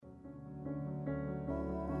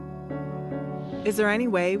Is there any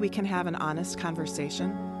way we can have an honest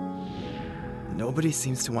conversation? Nobody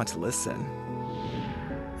seems to want to listen.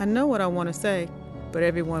 I know what I want to say, but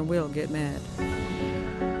everyone will get mad.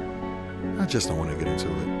 I just don't want to get into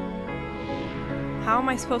it. How am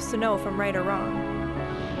I supposed to know if I'm right or wrong?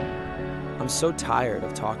 I'm so tired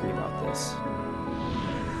of talking about this.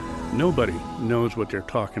 Nobody knows what they're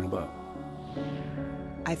talking about.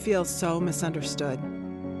 I feel so misunderstood.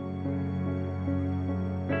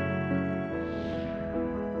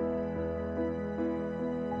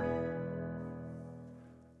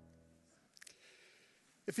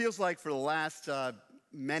 It feels like for the last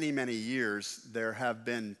many years, there have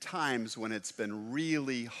been times when it's been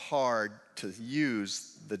really hard to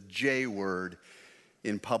use the J word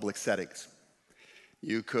in public settings.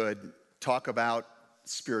 You could talk about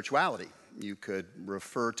spirituality. You could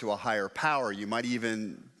refer to a higher power. You might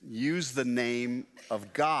even use the name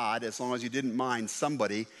of God as long as you didn't mind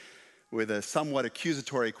somebody with a somewhat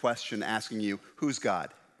accusatory question asking you, who's God?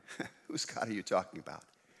 Whose God are you talking about?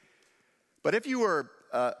 But if you were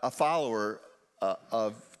a follower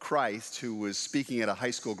of Christ who was speaking at a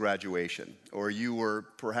high school graduation, or you were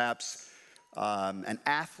perhaps an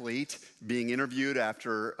athlete being interviewed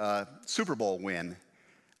after a Super Bowl win,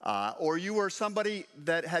 or you were somebody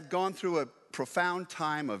that had gone through a profound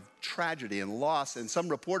time of tragedy and loss, and some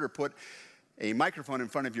reporter put a microphone in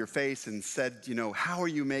front of your face and said, how are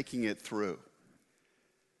you making it through?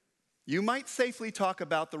 You might safely talk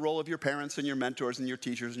about the role of your parents and your mentors and your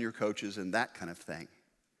teachers and your coaches and that kind of thing.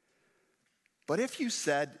 But if you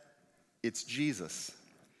said, it's Jesus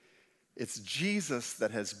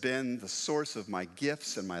that has been the source of my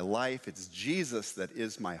gifts and my life. It's Jesus that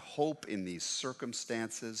is my hope in these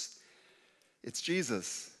circumstances. It's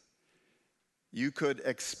Jesus. You could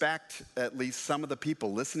expect at least some of the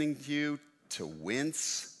people listening to you to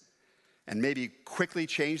wince and maybe quickly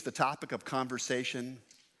change the topic of conversation,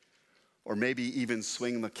 or maybe even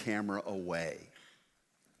swing the camera away.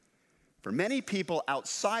 For many people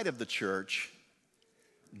outside of the church,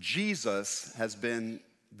 Jesus has been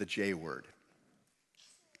the J word.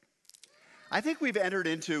 I think we've entered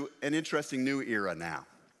into an interesting new era now.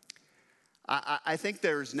 I think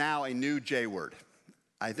there's now a new J word.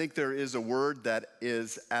 I think there is a word that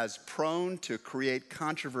is as prone to create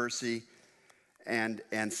controversy and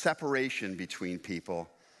separation between people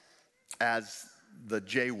as the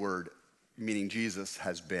J word, meaning Jesus,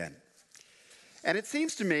 has been. And it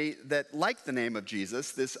seems to me that, like the name of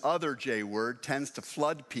Jesus, this other J word tends to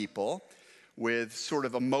flood people with sort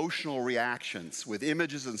of emotional reactions, with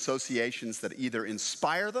images and associations that either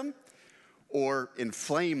inspire them or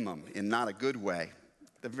inflame them in not a good way.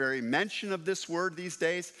 The very mention of this word these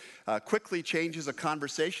days quickly changes a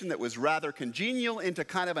conversation that was rather congenial into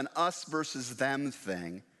kind of an us versus them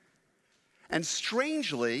thing. And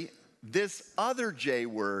strangely, this other J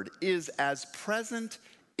word is as present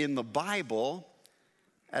in the Bible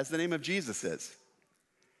as the name of Jesus is.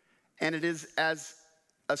 And it is as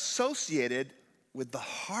associated with the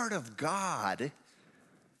heart of God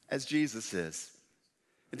as Jesus is.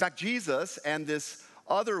 In fact, Jesus and this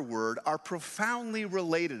other word are profoundly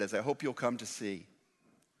related, as I hope you'll come to see.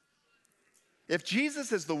 If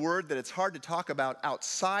Jesus is the word that it's hard to talk about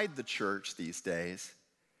outside the church these days,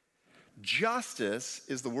 justice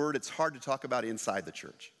is the word it's hard to talk about inside the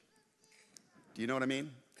church. Do you know what I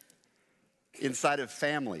mean? Inside of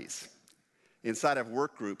families, inside of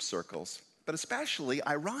work group circles, but especially,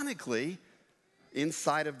 ironically,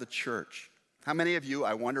 inside of the church. How many of you,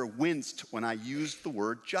 I wonder, winced when I used the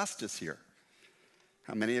word justice here?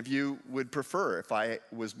 How many of you would prefer if I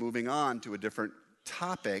was moving on to a different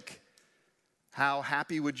topic? How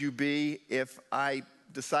happy would you be if I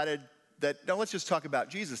decided that, no, let's just talk about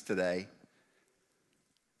Jesus today?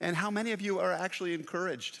 And how many of you are actually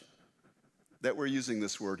encouraged that we're using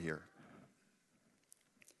this word here?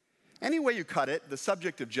 Any way you cut it, the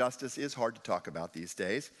subject of justice is hard to talk about these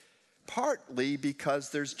days, partly because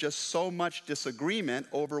there's just so much disagreement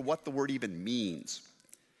over what the word even means.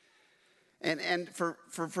 And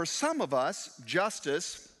for some of us,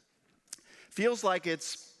 justice feels like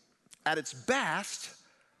it's at its best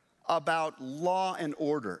about law and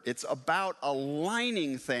order. It's about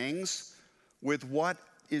aligning things with what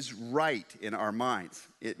is right in our minds.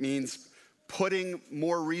 It means putting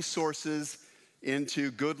more resources into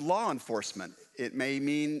good law enforcement. It may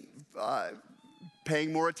mean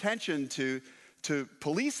paying more attention to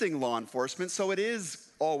policing law enforcement, so it is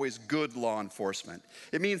always good law enforcement.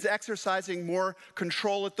 It means exercising more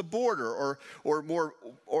control at the border, or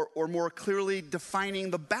more clearly defining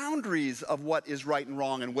the boundaries of what is right and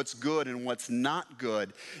wrong and what's good and what's not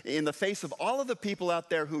good in the face of all of the people out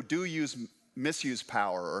there who do use misuse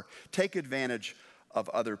power or take advantage of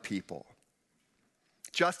other people.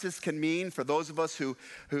 Justice can mean, for those of us who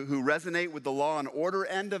resonate with the law and order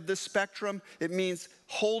end of this spectrum, it means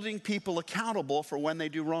holding people accountable for when they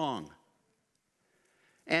do wrong.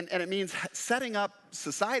 And it means setting up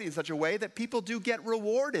society in such a way that people do get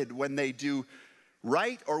rewarded when they do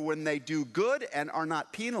right or when they do good and are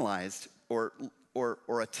not penalized or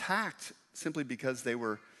attacked simply because they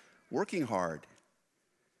were working hard.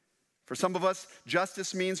 For some of us,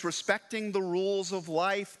 justice means respecting the rules of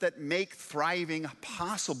life that make thriving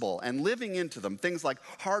possible and living into them. Things like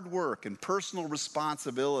hard work and personal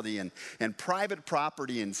responsibility and private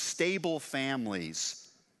property and stable families.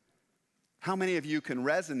 How many of you can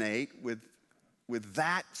resonate with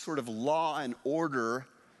that sort of law and order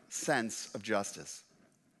sense of justice?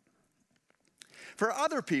 For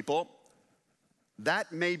other people,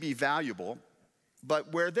 that may be valuable,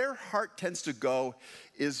 but where their heart tends to go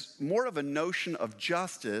is more of a notion of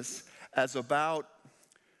justice as about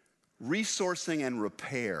resourcing and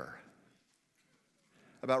repair.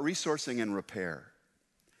 About resourcing and repair.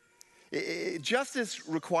 Justice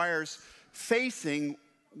requires facing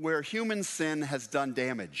where human sin has done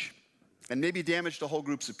damage, and maybe damage to whole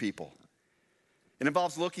groups of people. It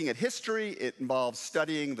involves looking at history. It involves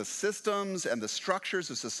studying the systems and the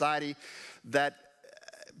structures of society that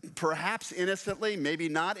perhaps innocently, maybe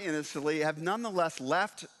not innocently, have nonetheless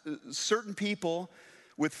left certain people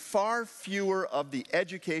with far fewer of the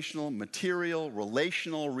educational, material,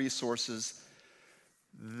 relational resources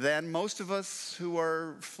than most of us who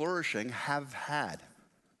are flourishing have had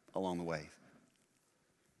along the way.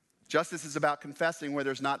 Justice is about confessing where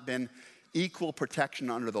there's not been equal protection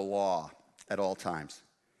under the law at all times.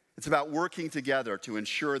 It's about working together to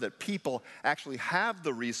ensure that people actually have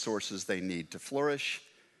the resources they need to flourish.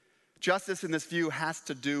 Justice in this view has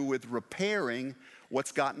to do with repairing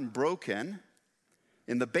what's gotten broken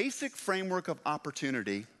in the basic framework of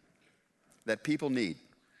opportunity that people need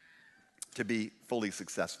to be fully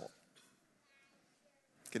successful.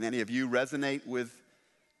 Can any of you resonate with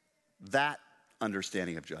that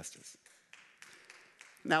understanding of justice?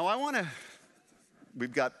 Now,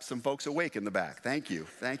 we've got some folks awake in the back. Thank you.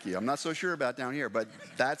 I'm not so sure about down here, but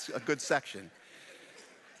that's a good section.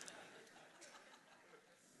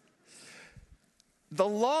 The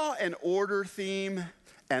law and order theme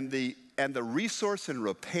and the resource and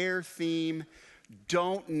repair theme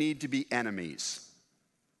don't need to be enemies.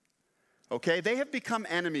 Okay? They have become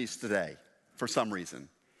enemies today for some reason.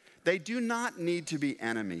 They do not need to be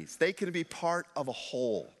enemies. They can be part of a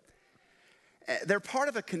whole. They're part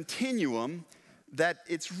of a continuum that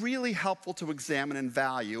it's really helpful to examine and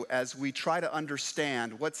value as we try to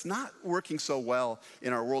understand what's not working so well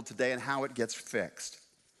in our world today and how it gets fixed.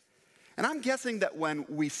 And I'm guessing that when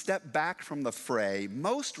we step back from the fray,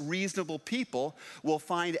 most reasonable people will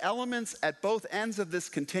find elements at both ends of this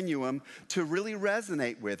continuum to really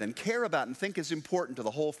resonate with and care about and think is important to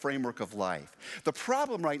the whole framework of life. The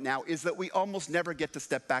problem right now is that we almost never get to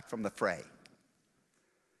step back from the fray.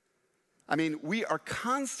 I mean, we are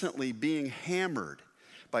constantly being hammered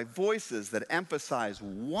by voices that emphasize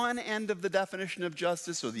one end of the definition of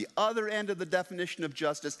justice or the other end of the definition of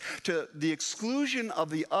justice to the exclusion of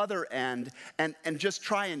the other end and just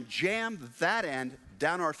try and jam that end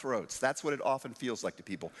down our throats. That's what it often feels like to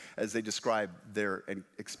people as they describe their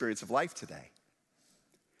experience of life today.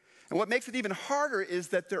 And what makes it even harder is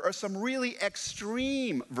that there are some really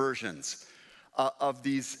extreme versions of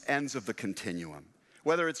these ends of the continuum.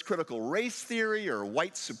 Whether it's critical race theory or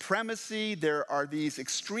white supremacy, there are these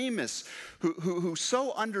extremists who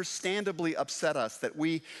so understandably upset us that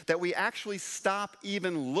we actually stop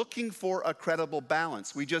even looking for a credible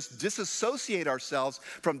balance. We just disassociate ourselves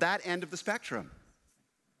from that end of the spectrum.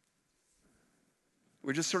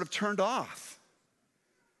 We're just sort of turned off.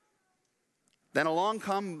 Then along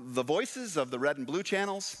come the voices of the red and blue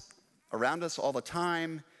channels around us all the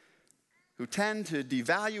time, who tend to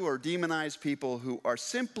devalue or demonize people who are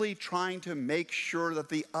simply trying to make sure that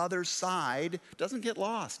the other side doesn't get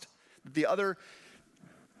lost. The other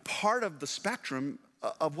part of the spectrum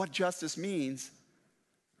of what justice means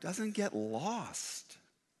doesn't get lost.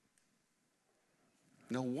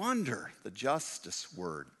 No wonder the justice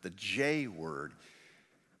word, the J word,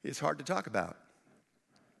 is hard to talk about.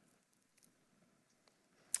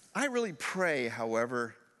 I really pray,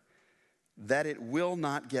 however, that it will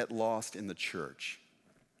not get lost in the church.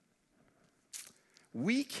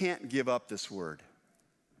 We can't give up this word.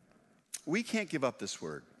 We can't give up this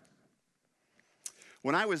word.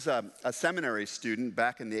 When I was a seminary student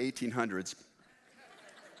back in the 1800s,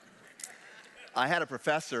 I had a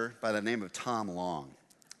professor by the name of Tom Long.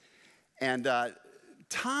 And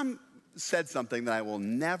Tom said something that I will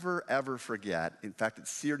never, ever forget. In fact,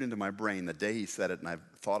 it's seared into my brain the day he said it, and I've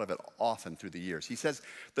thought of it often through the years. He says,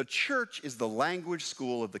 the church is the language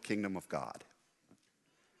school of the kingdom of God.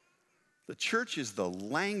 The church is the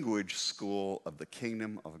language school of the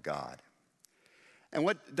kingdom of God. And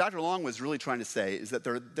what Dr. Long was really trying to say is that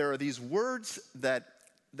there are these words that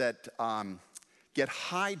get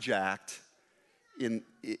hijacked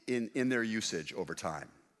in their usage over time.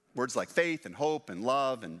 Words like faith and hope and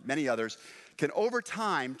love and many others can over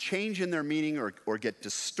time change in their meaning or get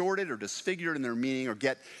distorted or disfigured in their meaning or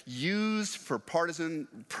get used for partisan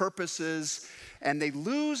purposes, and they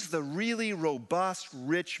lose the really robust,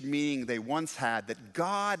 rich meaning they once had that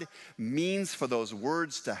God means for those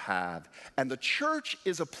words to have. And the church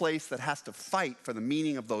is a place that has to fight for the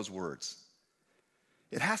meaning of those words.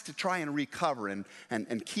 It has to try and recover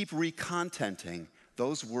and keep recontenting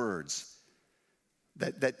those words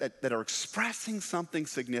that are expressing something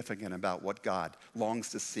significant about what God longs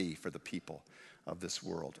to see for the people of this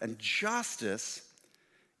world. And justice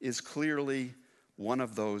is clearly one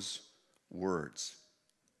of those words.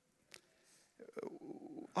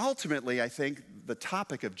 Ultimately, I think the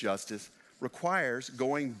topic of justice requires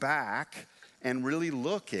going back and really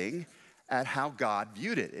looking at how God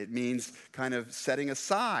viewed it. It means kind of setting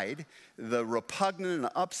aside the repugnant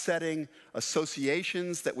and upsetting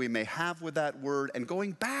associations that we may have with that word and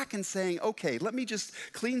going back and saying, okay, let me just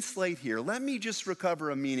clean slate here. Let me just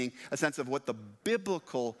recover a meaning, a sense of what the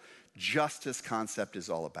biblical justice concept is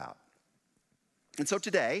all about. And so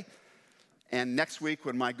today, and next week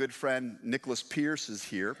when my good friend Nicholas Pierce is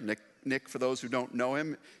here, Nick, for those who don't know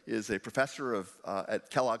him, is a professor at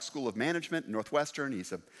Kellogg School of Management in Northwestern.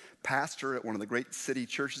 He's a pastor at one of the great city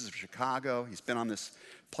churches of Chicago. He's been on this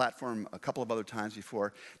platform a couple of other times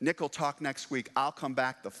before. Nick will talk next week. I'll come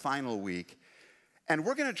back the final week. And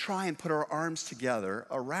we're going to try and put our arms together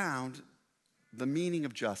around the meaning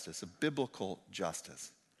of justice, of biblical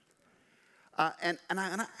justice. And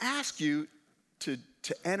I ask you to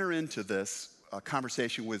enter into this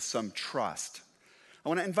conversation with some trust. I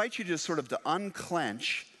want to invite you just sort of to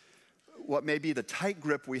unclench what may be the tight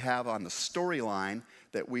grip we have on the storyline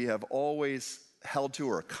that we have always held to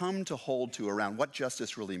or come to hold to around what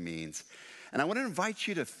justice really means. And I want to invite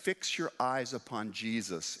you to fix your eyes upon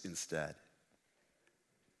Jesus instead.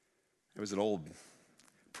 There was an old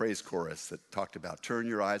praise chorus that talked about, turn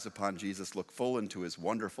your eyes upon Jesus, look full into his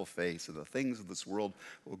wonderful face, and the things of this world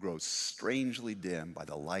will grow strangely dim by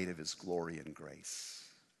the light of his glory and grace.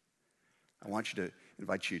 I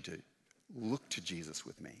invite you to look to Jesus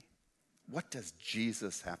with me. What does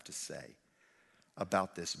Jesus have to say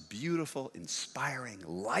about this beautiful, inspiring,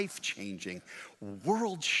 life-changing,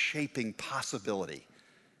 world-shaping possibility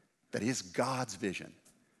that is God's vision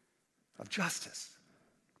of justice?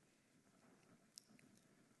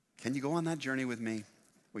 Can you go on that journey with me?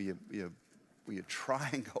 Will you try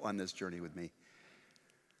and go on this journey with me?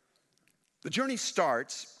 The journey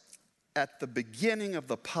starts at the beginning of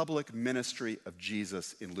the public ministry of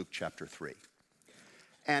Jesus in Luke chapter 3.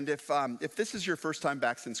 And if this is your first time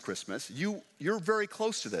back since Christmas, you're very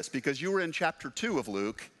close to this because you were in chapter 2 of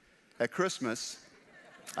Luke at Christmas.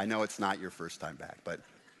 I know it's not your first time back, but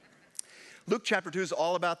Luke chapter 2 is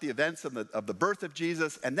all about the events of the birth of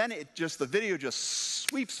Jesus, and then the video just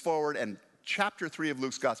sweeps forward, and chapter 3 of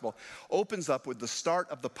Luke's gospel opens up with the start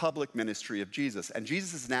of the public ministry of Jesus. And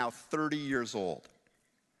Jesus is now 30 years old.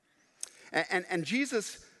 And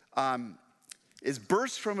Jesus is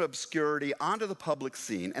burst from obscurity onto the public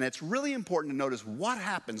scene. And it's really important to notice what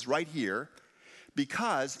happens right here,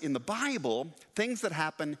 because in the Bible, things that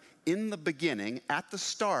happen in the beginning, at the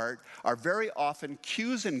start, are very often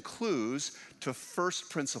cues and clues to first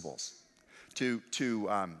principles, to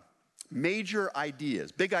major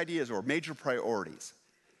ideas, big ideas or major priorities.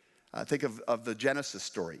 Think of the Genesis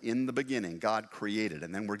story. In the beginning, God created,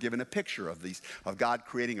 and then we're given a picture of God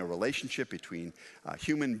creating a relationship between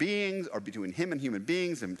human beings, or between him and human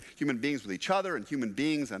beings with each other, and human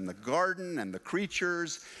beings and the garden and the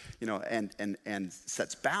creatures, and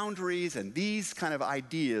sets boundaries. And these kind of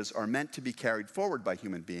ideas are meant to be carried forward by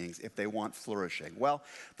human beings if they want flourishing. Well,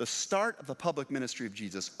 the start of the public ministry of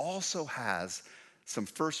Jesus also has some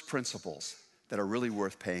first principles that are really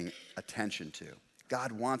worth paying attention to.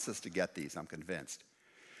 God wants us to get these, I'm convinced.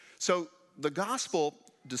 So the gospel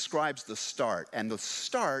describes the start, and the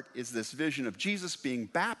start is this vision of Jesus being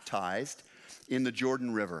baptized in the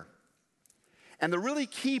Jordan River. And the really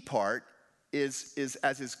key part is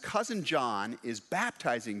as his cousin John is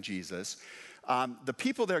baptizing Jesus, the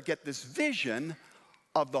people there get this vision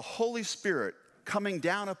of the Holy Spirit coming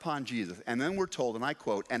down upon Jesus. And then we're told, and I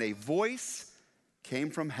quote, and a voice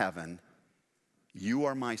came from heaven, You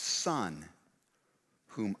are my son,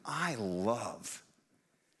 whom I love.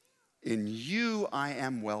 In you I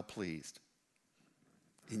am well pleased.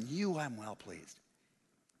 In you I'm well pleased.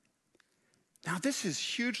 Now, this is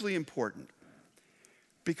hugely important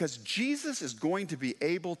because Jesus is going to be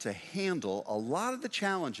able to handle a lot of the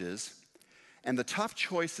challenges and the tough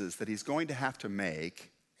choices that he's going to have to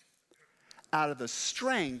make out of the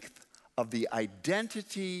strength of the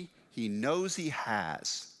identity he knows he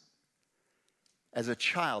has as a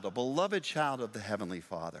child, a beloved child of the Heavenly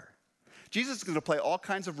Father. Jesus is going to play all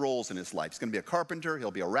kinds of roles in his life. He's going to be a carpenter,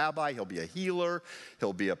 he'll be a rabbi, he'll be a healer,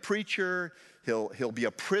 he'll be a preacher, he'll be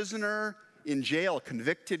a prisoner in jail, a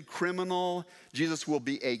convicted criminal. Jesus will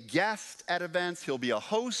be a guest at events, he'll be a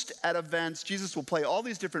host at events. Jesus will play all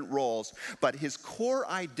these different roles, but his core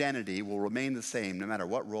identity will remain the same no matter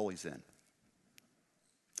what role he's in.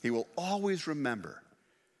 He will always remember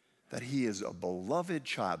that he is a beloved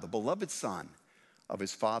child, the beloved son of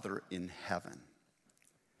his Father in heaven.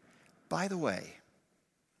 By the way,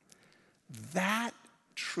 that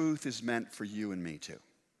truth is meant for you and me too.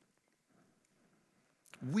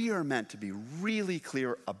 We are meant to be really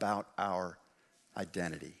clear about our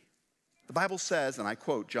identity. The Bible says, and I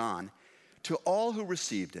quote John, "To all who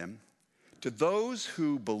received him, to those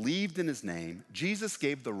who believed in his name, Jesus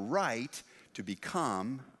gave the right to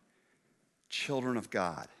become children of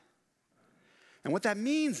God." And what that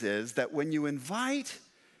means is that when you invite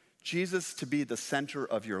Jesus to be the center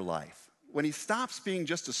of your life, when he stops being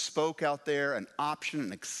just a spoke out there, an option,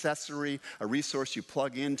 an accessory, a resource you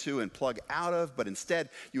plug into and plug out of, but instead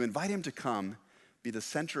you invite him to come be the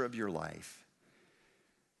center of your life,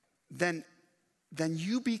 then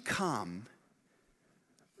you become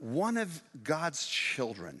one of God's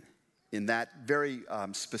children in that very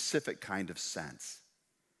specific kind of sense.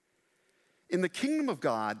 In the kingdom of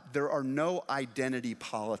God, there are no identity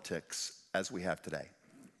politics as we have today.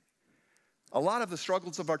 A lot of the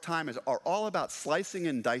struggles of our time are all about slicing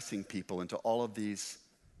and dicing people into all of these,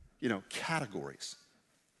 categories.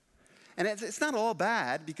 And it's not all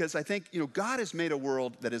bad, because I think, God has made a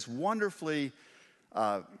world that is wonderfully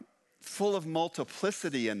full of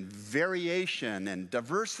multiplicity and variation and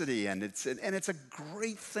diversity, and it's a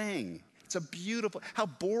great thing. It's a beautiful, how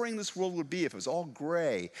boring this world would be if it was all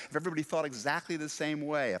gray, if everybody thought exactly the same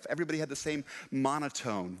way, if everybody had the same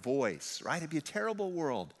monotone voice, right? It'd be a terrible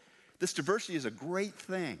world. This diversity is a great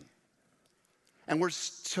thing. And we're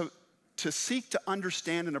to seek to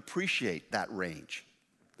understand and appreciate that range.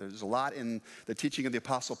 There's a lot in the teaching of the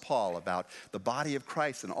Apostle Paul about the body of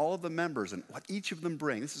Christ and all of the members and what each of them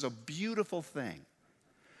bring. This is a beautiful thing.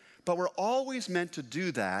 But we're always meant to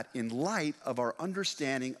do that in light of our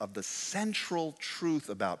understanding of the central truth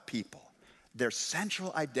about people, their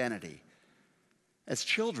central identity as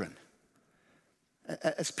children,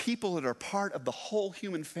 as people that are part of the whole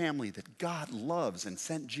human family that God loves and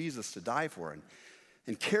sent Jesus to die for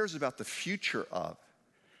and cares about the future of.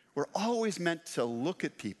 We're always meant to look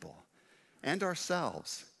at people and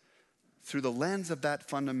ourselves through the lens of that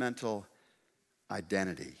fundamental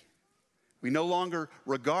identity. We no longer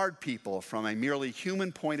regard people from a merely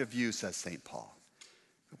human point of view, says St. Paul.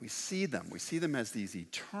 But we see them as these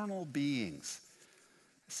eternal beings.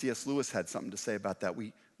 C.S. Lewis had something to say about that.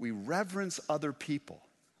 We reverence other people,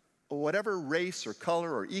 whatever race or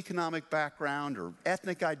color or economic background or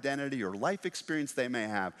ethnic identity or life experience they may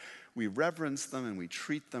have. We reverence them and we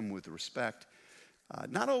treat them with respect,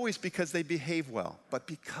 not always because they behave well, but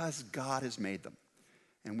because God has made them.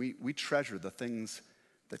 And we treasure the things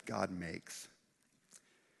that God makes.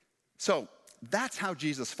 So that's how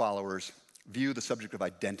Jesus followers view the subject of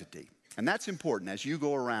identity. And that's important as you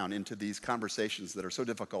go around into these conversations that are so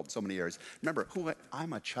difficult in so many areas. Remember,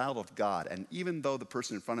 I'm a child of God, and even though the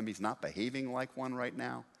person in front of me is not behaving like one right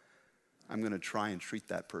now, I'm going to try and treat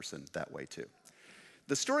that person that way too.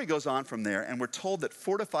 The story goes on from there, and we're told that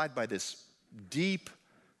fortified by this deep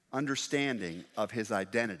understanding of his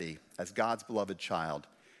identity as God's beloved child,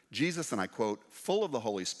 Jesus, and I quote, full of the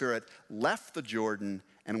Holy Spirit, left the Jordan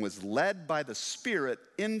and was led by the Spirit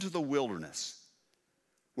into the wilderness,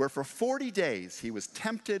 where for 40 days he was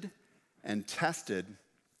tempted and tested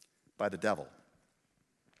by the devil.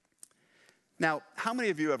 Now, how many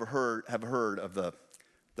of you have heard of the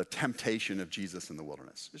temptation of Jesus in the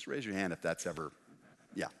wilderness? Just raise your hand if that's ever,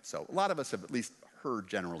 yeah. So a lot of us have at least heard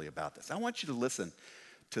generally about this. I want you to listen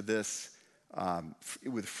to this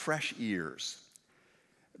with fresh ears.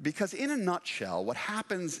 Because in a nutshell, what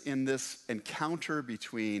happens in this encounter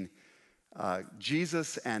between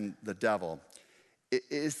Jesus and the devil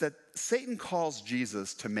is that Satan calls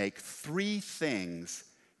Jesus to make three things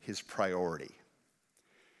his priority.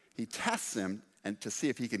 He tests him and to see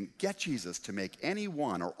if he can get Jesus to make any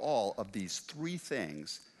one or all of these three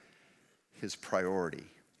things his priority.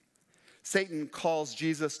 Satan calls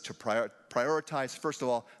Jesus to prioritize, first of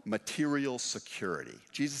all, material security.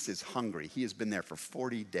 Jesus is hungry. He has been there for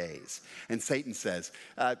 40 days. And Satan says,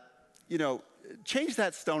 change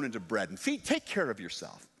that stone into bread and take care of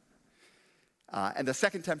yourself. And the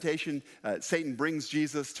second temptation, Satan brings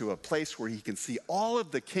Jesus to a place where he can see all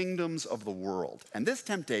of the kingdoms of the world. And this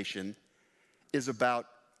temptation is about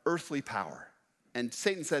earthly power. And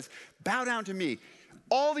Satan says, bow down to me.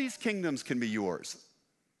 All these kingdoms can be yours.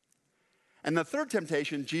 And the third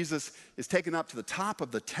temptation, Jesus is taken up to the top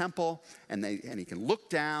of the temple, and he can look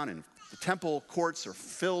down, and the temple courts are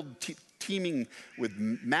filled, teeming with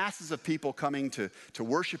masses of people coming to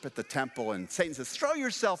worship at the temple. And Satan says, throw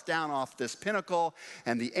yourself down off this pinnacle,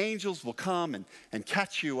 and the angels will come and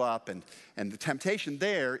catch you up. And the temptation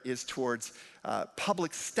there is towards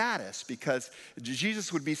public status, because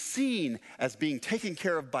Jesus would be seen as being taken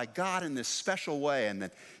care of by God in this special way, and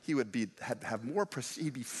that he would have more prestige,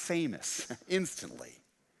 he'd be famous instantly.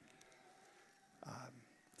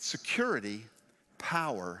 Security,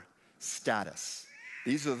 power, status.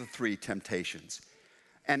 These are the three temptations.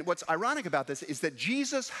 And what's ironic about this is that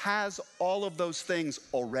Jesus has all of those things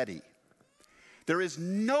already. There is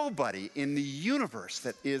nobody in the universe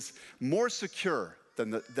that is more secure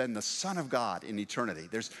than the Son of God in eternity.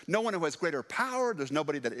 There's no one who has greater power. There's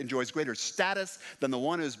nobody that enjoys greater status than the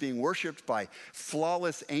one who is being worshiped by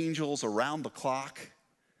flawless angels around the clock.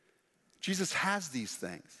 Jesus has these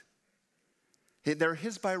things. They're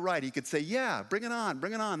his by right. He could say, yeah, bring it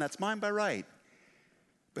on, that's mine by right.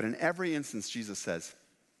 But in every instance, Jesus says,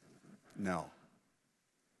 no.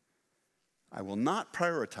 I will not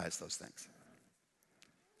prioritize those things.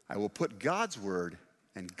 I will put God's word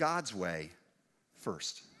and God's way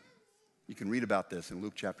first. You can read about this in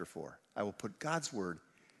Luke chapter 4. I will put God's word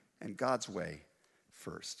and God's way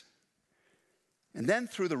first. And then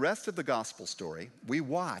through the rest of the gospel story, we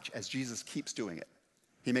watch as Jesus keeps doing it.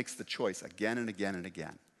 He makes the choice again and again and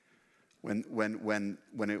again. When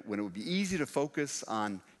it would be easy to focus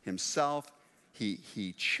on himself,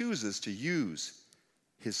 he chooses to use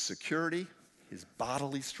his security, his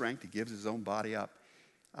bodily strength. He gives his own body up.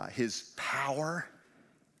 His power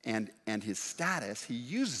and his status, he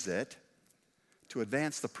uses it to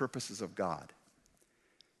advance the purposes of God.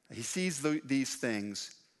 He sees these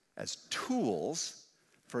things as tools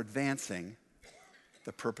for advancing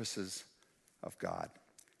the purposes of God,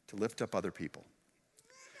 to lift up other people.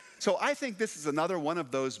 So I think this is another one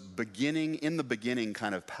of those in the beginning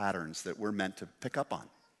kind of patterns that we're meant to pick up on.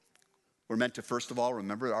 We're meant to, first of all,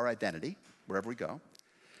 remember our identity wherever we go.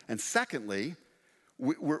 And secondly,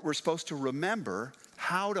 we're supposed to remember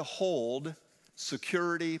how to hold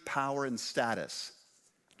security, power, and status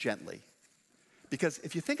gently. Because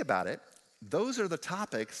if you think about it, those are the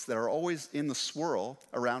topics that are always in the swirl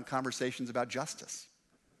around conversations about justice.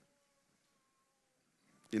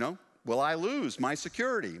 Will I lose my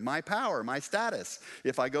security, my power, my status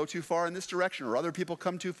if I go too far in this direction, or other people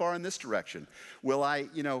come too far in this direction? Will I,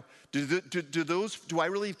 do I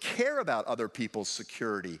really care about other people's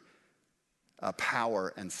security,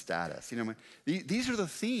 power, and status? These are the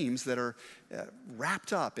themes that are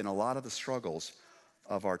wrapped up in a lot of the struggles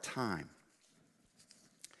of our time.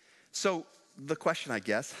 So the question, I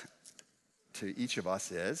guess, to each of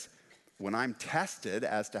us is, when I'm tested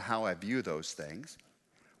as to how I view those things,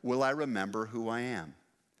 will I remember who I am?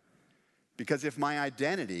 Because if my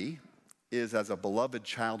identity is as a beloved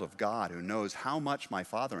child of God who knows how much my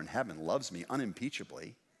Father in heaven loves me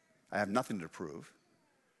unimpeachably, I have nothing to prove,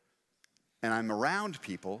 and I'm around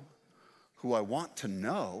people who I want to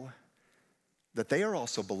know that they are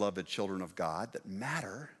also beloved children of God that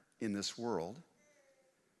matter in this world,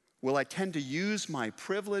 will I tend to use my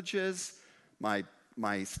privileges, my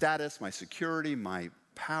status, my security, my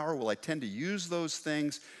power? Will I tend to use those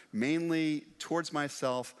things mainly towards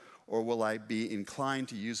myself, or will I be inclined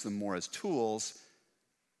to use them more as tools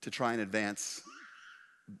to try and advance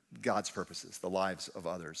God's purposes, the lives of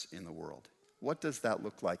others in the world? What does that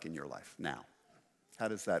look like in your life now? How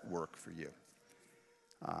does that work for you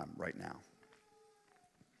right now?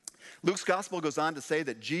 Luke's gospel goes on to say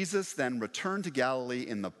that Jesus then returned to Galilee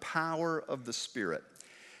in the power of the Spirit.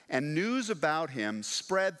 And news about him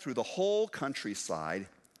spread through the whole countryside.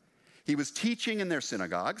 He was teaching in their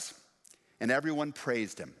synagogues, and everyone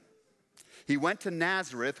praised him. He went to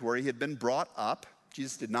Nazareth, where he had been brought up.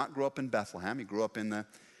 Jesus did not grow up in Bethlehem. He grew up in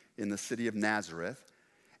the city of Nazareth.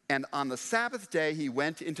 And on the Sabbath day, he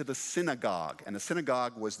went into the synagogue. And the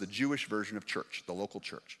synagogue was the Jewish version of church, the local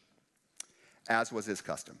church, as was his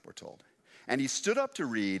custom, we're told. And he stood up to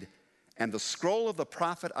read, And the scroll of the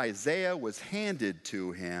prophet Isaiah was handed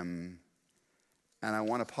to him. And I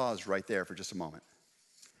want to pause right there for just a moment,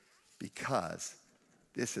 because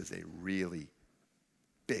this is a really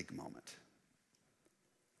big moment.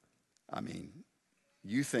 I mean,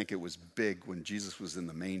 you think it was big when Jesus was in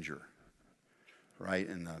the manger, right?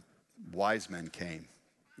 And the wise men came.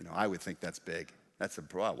 You know, I would think that's big. That's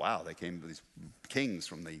wow, they came, these kings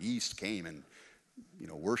from the east came and, you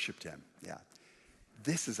know, worshiped him. Yeah.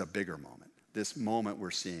 This is a bigger moment, this moment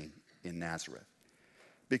we're seeing in Nazareth.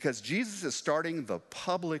 Because Jesus is starting the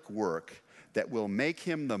public work that will make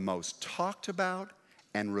him the most talked about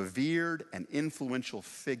and revered and influential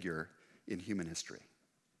figure in human history.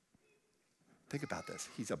 Think about this.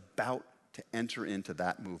 He's about to enter into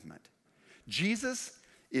that movement. Jesus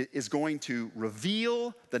is going to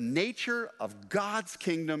reveal the nature of God's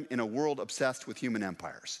kingdom in a world obsessed with human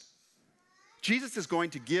empires. Jesus is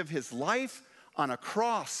going to give his life on a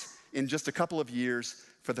cross in just a couple of years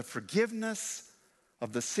for the forgiveness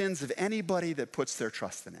of the sins of anybody that puts their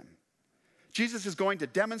trust in him. Jesus is going to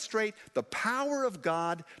demonstrate the power of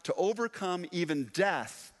God to overcome even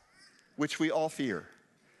death, which we all fear,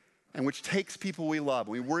 and which takes people we love.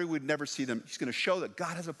 We worry we'd never see them. He's going to show that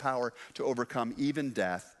God has a power to overcome even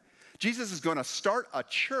death. Jesus is going to start a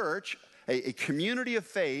church, a community of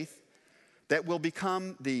faith that will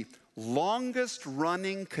become the longest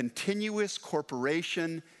running continuous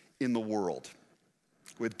corporation in the world,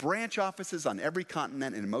 with branch offices on every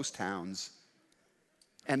continent and in most towns,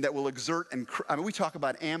 and that will exert, I mean, we talk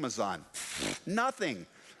about Amazon, nothing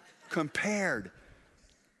compared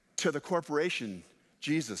to the corporation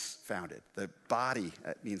Jesus founded. The body,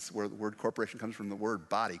 that means where the word corporation comes from, the word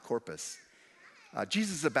body, corpus.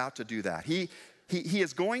 Jesus is about to do that. He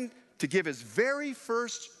is going to give his very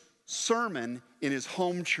first sermon in his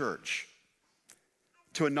home church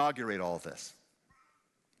to inaugurate all of this.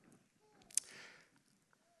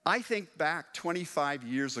 I think back 25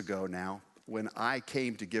 years ago now when I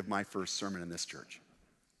came to give my first sermon in this church.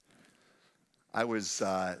 I was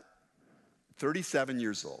 37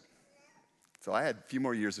 years old. So I had a few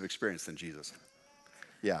more years of experience than Jesus.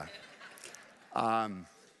 Yeah. And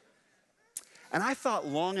I thought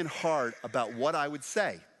long and hard about what I would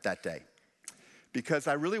say that day, because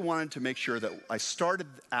I really wanted to make sure that I started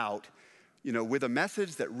out, you know, with a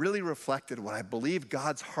message that really reflected what I believed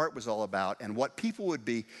God's heart was all about and what people would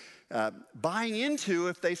be buying into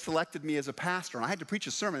if they selected me as a pastor. And I had to preach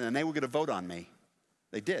a sermon, and they were going to vote on me.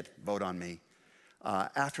 They did vote on me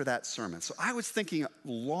after that sermon. So I was thinking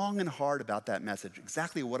long and hard about that message,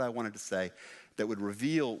 exactly what I wanted to say that would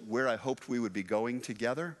reveal where I hoped we would be going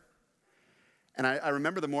together. And I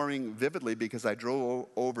remember the morning vividly because I drove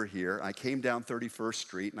over here. I came down 31st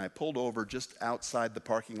Street, and I pulled over just outside the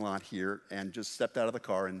parking lot here and just stepped out of the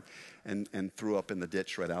car and threw up in the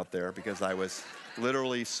ditch right out there because I was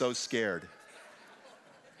literally so scared.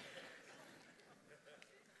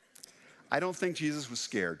 I don't think Jesus was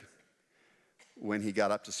scared when he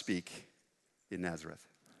got up to speak in Nazareth.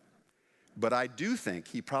 But I do think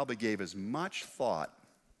he probably gave as much thought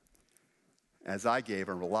as I gave,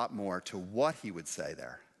 or a lot more, to what he would say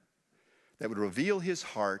there that would reveal his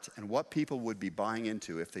heart and what people would be buying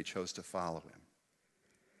into if they chose to follow him.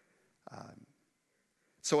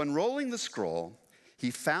 So unrolling the scroll,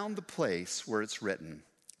 he found the place where it's written,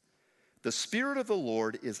 "The Spirit of the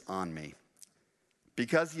Lord is on me,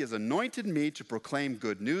 because he has anointed me to proclaim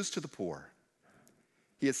good news to the poor.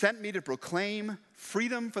 He has sent me to proclaim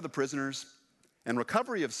freedom for the prisoners and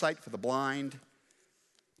recovery of sight for the blind,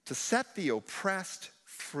 to set the oppressed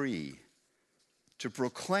free, to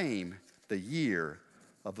proclaim the year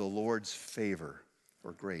of the Lord's favor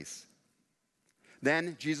or grace."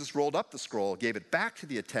 Then Jesus rolled up the scroll, gave it back to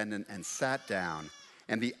the attendant, and sat down.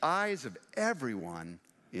 And the eyes of everyone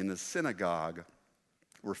in the synagogue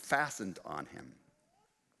were fastened on him.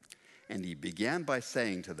 And he began by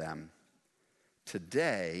saying to them,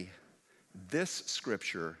 "Today, this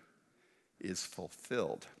scripture is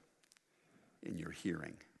fulfilled in your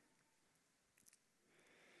hearing."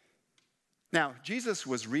 Now, Jesus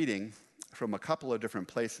was reading from a couple of different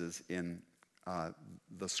places in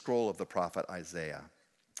the scroll of the prophet Isaiah,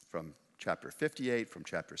 from chapter 58, from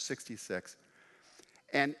chapter 66.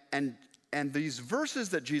 And these verses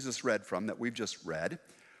that Jesus read from, that we've just read,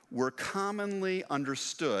 were commonly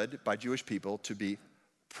understood by Jewish people to be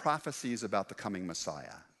prophecies about the coming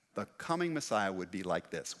Messiah. The coming Messiah would be like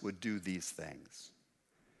this, would do these things.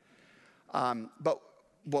 And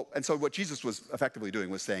so what Jesus was effectively doing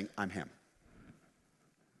was saying, "I'm him.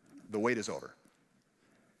 The wait is over.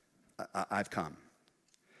 I've come."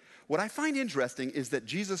 What I find interesting is that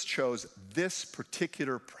Jesus chose this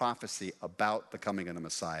particular prophecy about the coming of the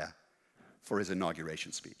Messiah for his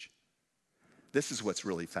inauguration speech. This is what's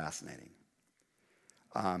really fascinating.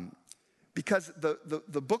 Because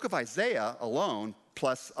the book of Isaiah alone,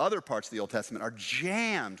 plus other parts of the Old Testament, are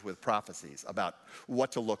jammed with prophecies about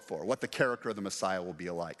what to look for, what the character of the Messiah will be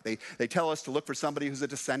like. They tell us to look for somebody who's a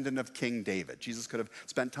descendant of King David. Jesus could have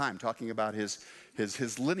spent time talking about his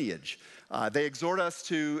lineage. They exhort us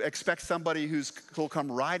to expect somebody who'll come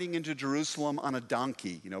riding into Jerusalem on a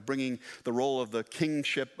donkey, bringing the role of the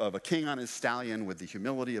kingship of a king on his stallion with the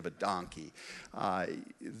humility of a donkey.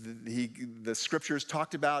 The scriptures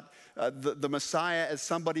talked about the Messiah as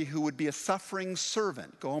somebody who would be a suffering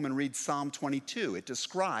servant. Go home and read Psalm 22. It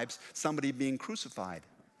describes somebody being crucified.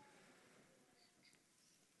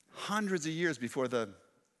 Hundreds of years before the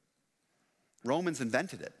Romans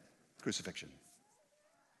invented it, crucifixion.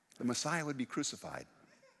 The Messiah would be crucified.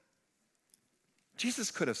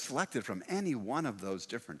 Jesus could have selected from any one of those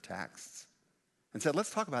different texts and said,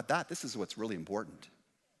 let's talk about that. This is what's really important.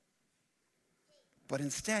 But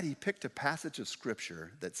instead, he picked a passage of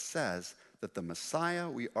Scripture that says that the Messiah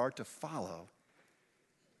we are to follow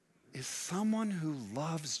is someone who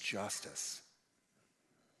loves justice.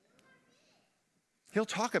 He'll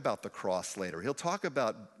talk about the cross later. He'll talk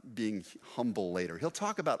about being humble later. He'll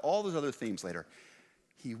talk about all those other themes later.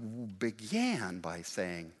 He began by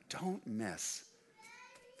saying, don't miss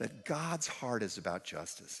that God's heart is about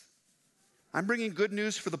justice. I'm bringing good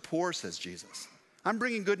news for the poor, says Jesus. I'm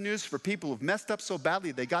bringing good news for people who've messed up so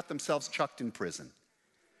badly they got themselves chucked in prison.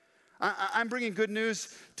 I'm bringing good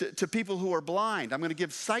news to people who are blind. I'm going to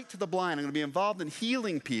give sight to the blind. I'm going to be involved in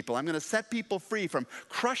healing people. I'm going to set people free from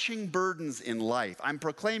crushing burdens in life. I'm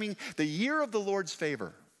proclaiming the year of the Lord's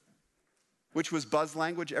favor, which was buzz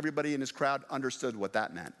language. Everybody in his crowd understood what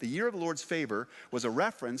that meant. The year of the Lord's favor was a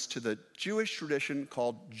reference to the Jewish tradition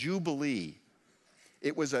called Jubilee.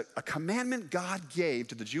 It was a commandment God gave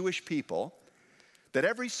to the Jewish people that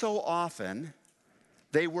every so often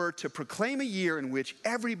they were to proclaim a year in which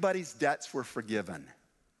everybody's debts were forgiven.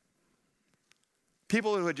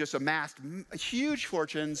 People who had just amassed huge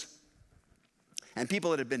fortunes and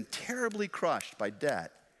people that had been terribly crushed by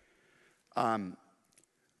debt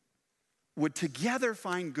would together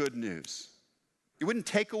find good news. It wouldn't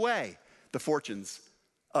take away the fortunes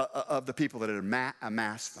of the people that had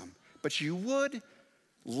amassed them, but you would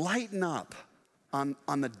lighten up on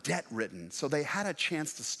the debt ridden so they had a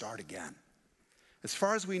chance to start again. As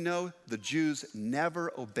far as we know, the Jews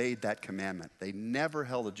never obeyed that commandment. They never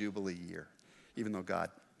held a Jubilee year, even though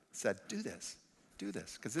God said, do this,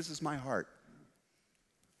 because this is my heart.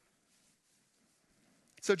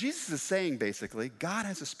 So Jesus is saying, basically, God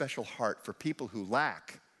has a special heart for people who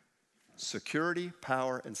lack security,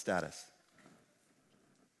 power, and status.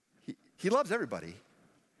 He loves everybody,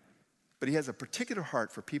 but he has a particular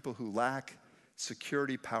heart for people who lack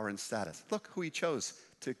security, power, and status. Look who he chose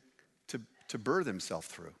to birth himself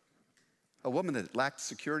through. A woman that lacked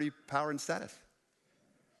security, power, and status.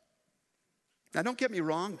 Now, don't get me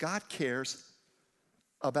wrong. God cares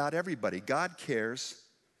about everybody. God cares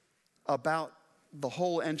about the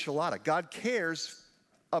whole enchilada. God cares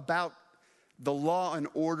about the law and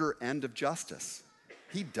order end of justice.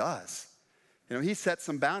 He does. He set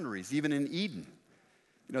some boundaries, even in Eden.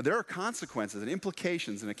 There are consequences and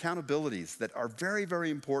implications and accountabilities that are very, very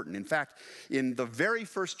important. In fact, in the very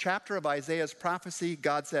first chapter of Isaiah's prophecy,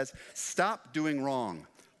 God says, stop doing wrong.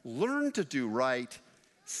 Learn to do right.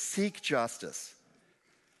 Seek justice.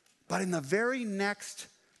 But in the very next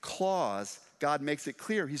clause, God makes it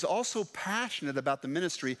clear he's also passionate about the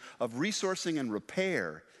ministry of resourcing and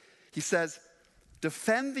repair. He says,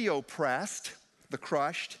 defend the oppressed, the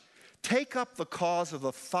crushed, take up the cause of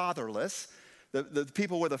the fatherless, the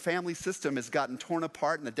people where the family system has gotten torn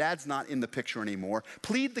apart and the dad's not in the picture anymore.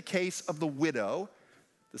 Plead the case of the widow,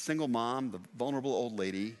 the single mom, the vulnerable old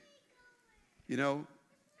lady.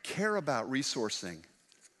 Care about resourcing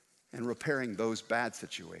and repairing those bad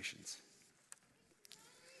situations.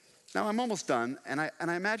 Now, I'm almost done, and I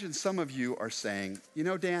imagine some of you are saying,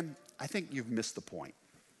 Dan, I think you've missed the point.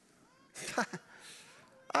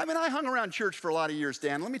 I hung around church for a lot of years,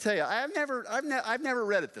 Dan. Let me tell you, I've never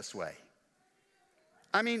read it this way.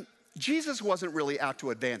 Jesus wasn't really out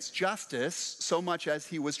to advance justice so much as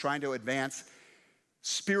he was trying to advance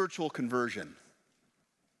spiritual conversion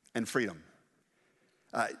and freedom.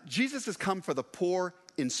 Jesus has come for the poor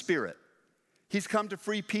in spirit. He's come to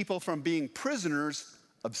free people from being prisoners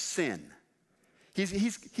of sin.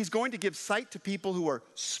 He's going to give sight to people who are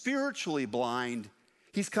spiritually blind.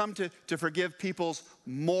 He's come to forgive people's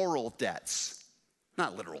moral debts,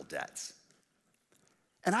 not literal debts.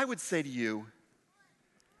 And I would say to you,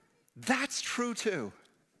 that's true too.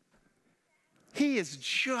 He is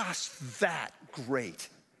just that great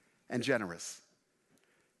and generous,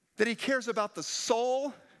 that he cares about the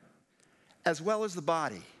soul as well as the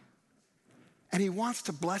body. And he wants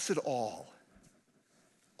to bless it all.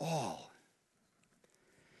 All.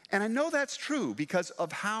 And I know that's true because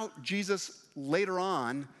of how Jesus later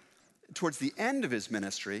on, towards the end of his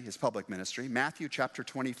ministry, his public ministry, Matthew chapter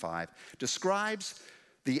 25, describes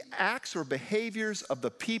the acts or behaviors of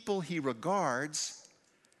the people he regards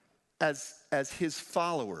as his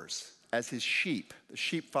followers, as his sheep, the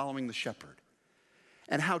sheep following the shepherd.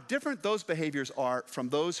 And how different those behaviors are from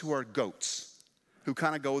those who are goats, who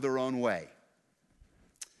kind of go their own way.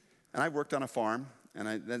 And I worked on a farm,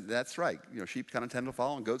 and that's right. Sheep kind of tend to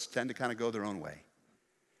follow, and goats tend to kind of go their own way.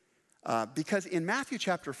 Because in Matthew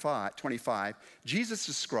chapter 25, Jesus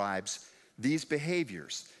describes these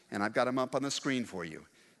behaviors, and I've got them up on the screen for you.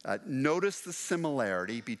 Notice the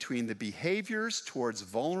similarity between the behaviors towards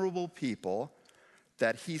vulnerable people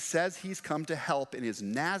that he says he's come to help in his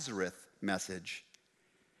Nazareth message,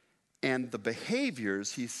 and the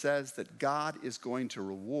behaviors he says that God is going to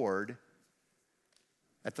reward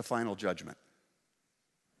at the final judgment.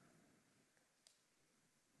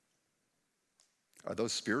 Are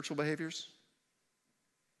those spiritual behaviors?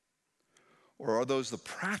 Or are those the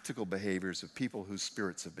practical behaviors of people whose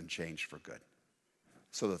spirits have been changed for good,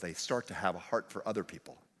 so that they start to have a heart for other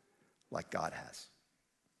people like God has?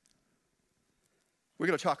 We're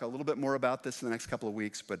going to talk a little bit more about this in the next couple of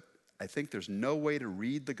weeks, but I think there's no way to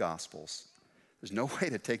read the Gospels, there's no way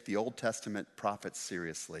to take the Old Testament prophets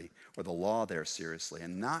seriously or the law there seriously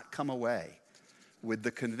and not come away with the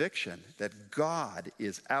conviction that God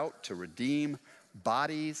is out to redeem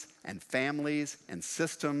bodies and families and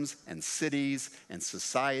systems and cities and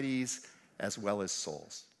societies as well as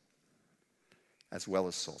souls. As well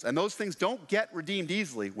as souls. And those things don't get redeemed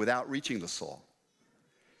easily without reaching the soul.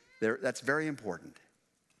 That's very important.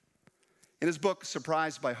 In his book,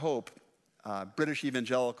 Surprised by Hope, British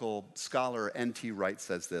evangelical scholar N.T. Wright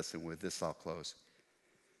says this, and with this I'll close.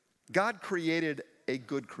 God created a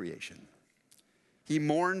good creation. He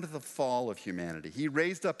mourned the fall of humanity. He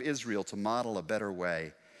raised up Israel to model a better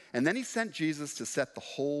way. And then he sent Jesus to set the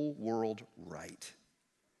whole world right.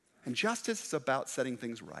 And justice is about setting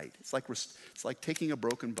things right. It's like taking a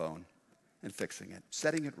broken bone and fixing it,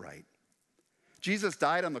 setting it right. Jesus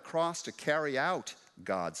died on the cross to carry out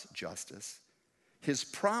God's justice, his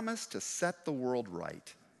promise to set the world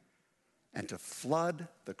right and to flood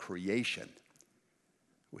the creation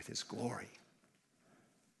with his glory.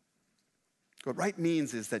 What right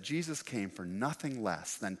means is that Jesus came for nothing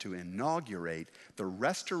less than to inaugurate the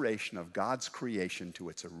restoration of God's creation to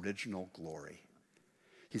its original glory.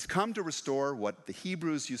 He's come to restore what the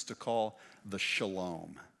Hebrews used to call the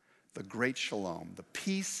shalom, the great shalom, the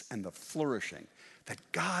peace and the flourishing that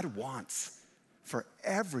God wants for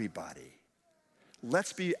everybody.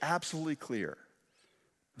 Let's be absolutely clear.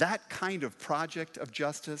 That kind of project of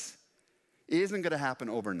justice isn't going to happen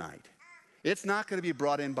overnight. It's not going to be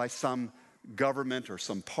brought in by some government or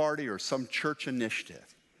some party or some church initiative.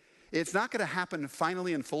 It's not going to happen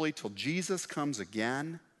finally and fully till Jesus comes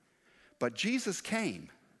again. But Jesus came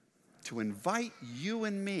to invite you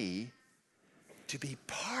and me to be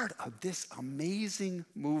part of this amazing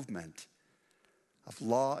movement of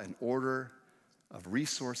law and order, of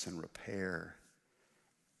resource and repair.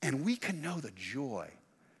 And we can know the joy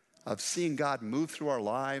of seeing God move through our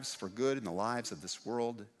lives for good in the lives of this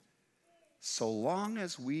world, so long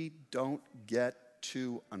as we don't get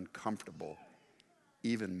too uncomfortable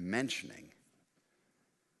even mentioning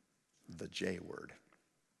the J word.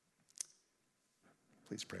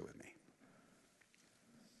 Please pray with me.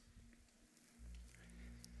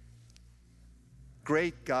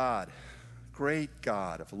 Great God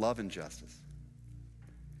of love and justice,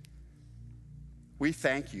 we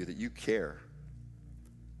thank you that you care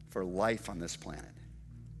for life on this planet,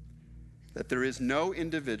 that there is no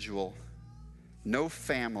individual, no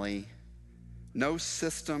family, no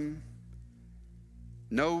system,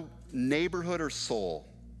 no neighborhood or soul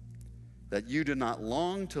that you do not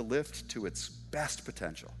long to lift to its best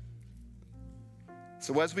potential.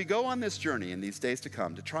 So as we go on this journey in these days to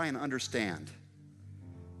come to try and understand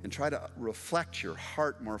and try to reflect your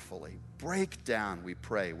heart more fully, break down, we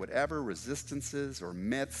pray, whatever resistances or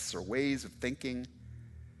myths or ways of thinking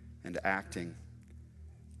and acting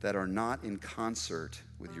that are not in concert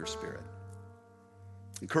with your Spirit.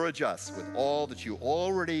 Encourage us with all that you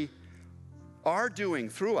already are doing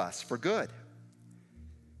through us for good,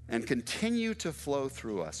 and continue to flow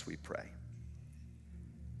through us, we pray.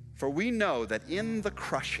 For we know that in the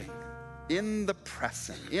crushing, in the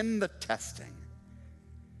pressing, in the testing,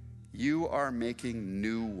 you are making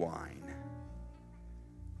new wine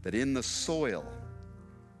that in the soil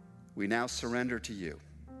we now surrender to you.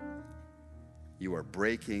 You are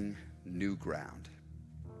breaking new ground.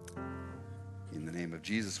 In the name of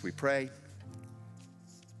Jesus we pray,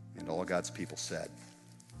 and all God's people said,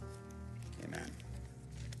 amen.